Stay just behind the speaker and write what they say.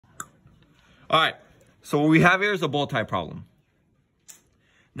All right, so what we have here is a bow tie problem.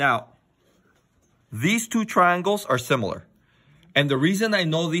 Now, these two triangles are similar. And the reason I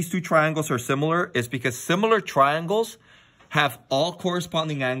know these two triangles are similar is because similar triangles have all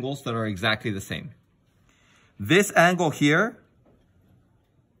corresponding angles that are exactly the same. This angle here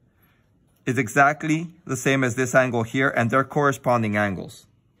is exactly the same as this angle here, and they're corresponding angles.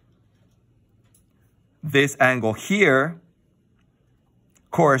 This angle here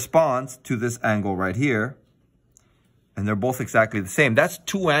corresponds to this angle right here, and they're both exactly the same. That's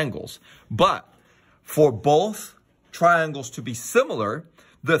two angles. But for both triangles to be similar,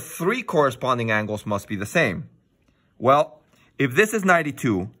 the three corresponding angles must be the same. Well, if this is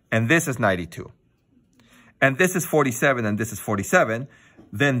 92 and this is 92, and this is 47 and this is 47,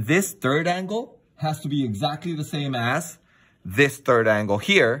 then this third angle has to be exactly the same as this third angle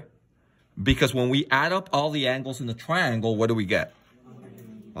here, because when we add up all the angles in the triangle, what do we get?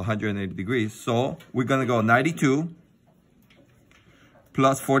 180 degrees. So we're going to go 92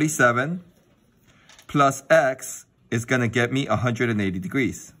 plus 47 plus x is going to get me 180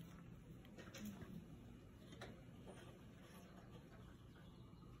 degrees.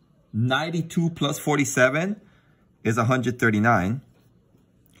 (92 plus 47 is 139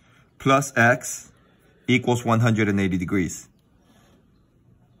 plus x equals 180 degrees.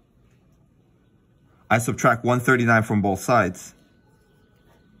 I subtract 139 from both sides.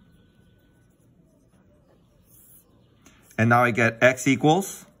 And now I get x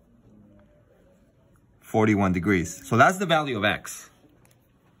equals 41 degrees. So that's the value of x.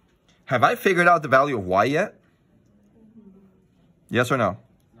 Have I figured out the value of y yet? Yes or no?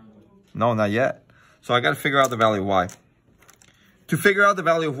 No, not yet. So I got to figure out the value of y. To figure out the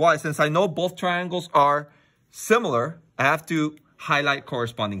value of y, since I know both triangles are similar, I have to highlight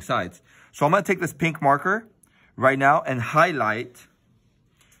corresponding sides. So I'm going to take this pink marker right now and highlight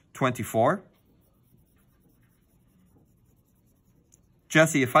 24.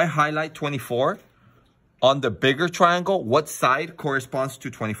 Jesse, if I highlight 24 on the bigger triangle, what side corresponds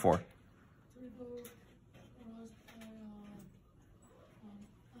to 24?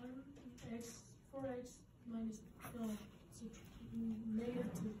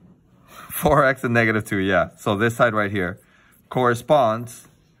 4x and negative 2, yeah. So this side right here corresponds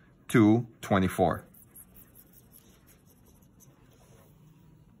to 24.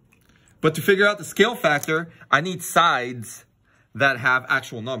 But to figure out the scale factor, I need sides that have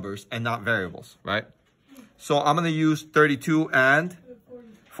actual numbers and not variables, right? So I'm going to use 32 and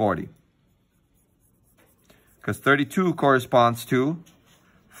 40. Because 32 corresponds to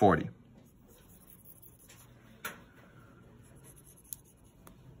 40.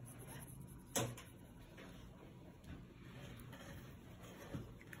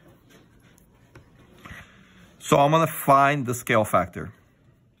 So I'm going to find the scale factor.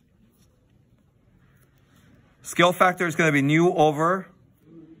 Scale factor is going to be new over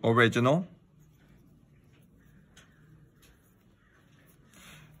original.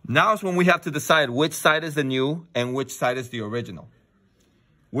 Now is when we have to decide which side is the new and which side is the original.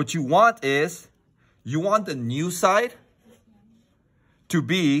 What you want is, you want the new side to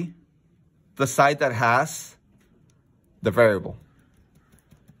be the side that has the variable.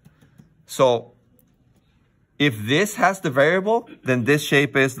 So if this has the variable, then this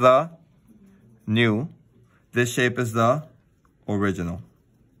shape is the new. This shape is the original.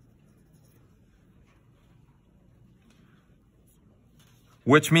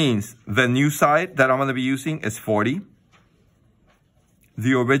 Which means the new side that I'm going to be using is 40.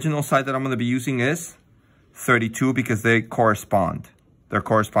 The original side that I'm going to be using is 32 because they correspond. They're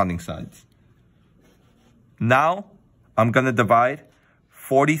corresponding sides. Now, I'm going to divide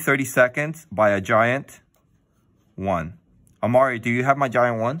 40 32nds by a giant 1. Amari, do you have my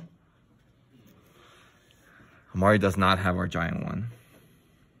giant 1? Amari does not have our giant 1.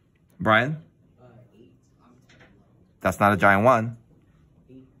 Brian? 8. That's not a giant 1.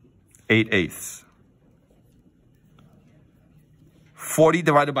 8/8. 40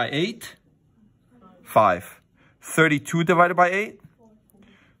 divided by 8? 5. 32 divided by 8?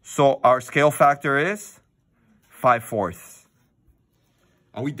 So our scale factor is 5/4.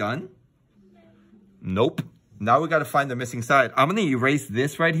 Are we done? Nope. Now we got to find the missing side. I'm going to erase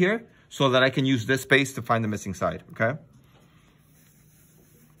this right here so that I can use this space to find the missing side, okay?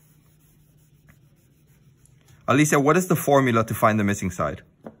 Alicia, what is the formula to find the missing side?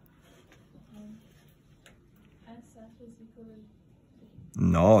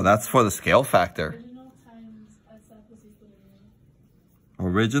 No, that's for the scale factor.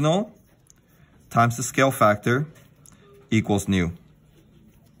 Original times the scale factor equals new.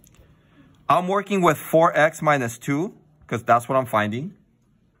 I'm working with 4x minus 2 because that's what I'm finding.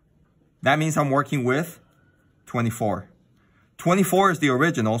 That means I'm working with 24. 24 is the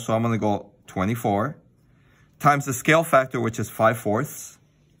original, so I'm going to go 24 times the scale factor, which is 5/4,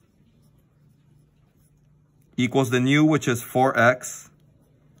 equals the new, which is 4x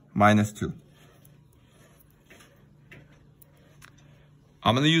minus 2.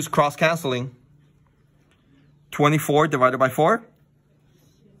 I'm going to use cross-canceling. 24 divided by 4.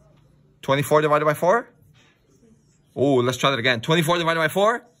 24 divided by 4. Oh, let's try that again. 24 divided by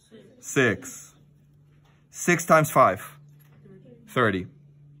 4. 6. 6 times 5. 30.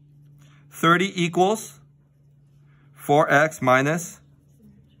 30 equals 4x minus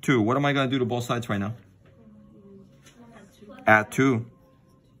 2. What am I going to do to both sides right now? Add 2.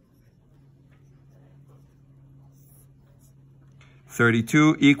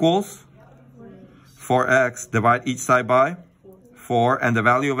 32 equals 4x. Divide each side by 4. And the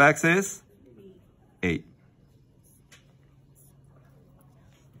value of x is 8.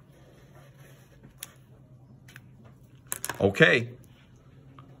 Okay.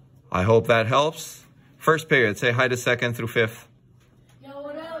 I hope that helps. First period, say hi to second through fifth. Yo,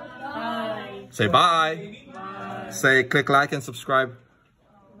 what up? Bye. Say bye. Bye. Say click like and subscribe.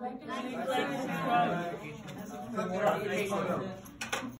 Like and subscribe.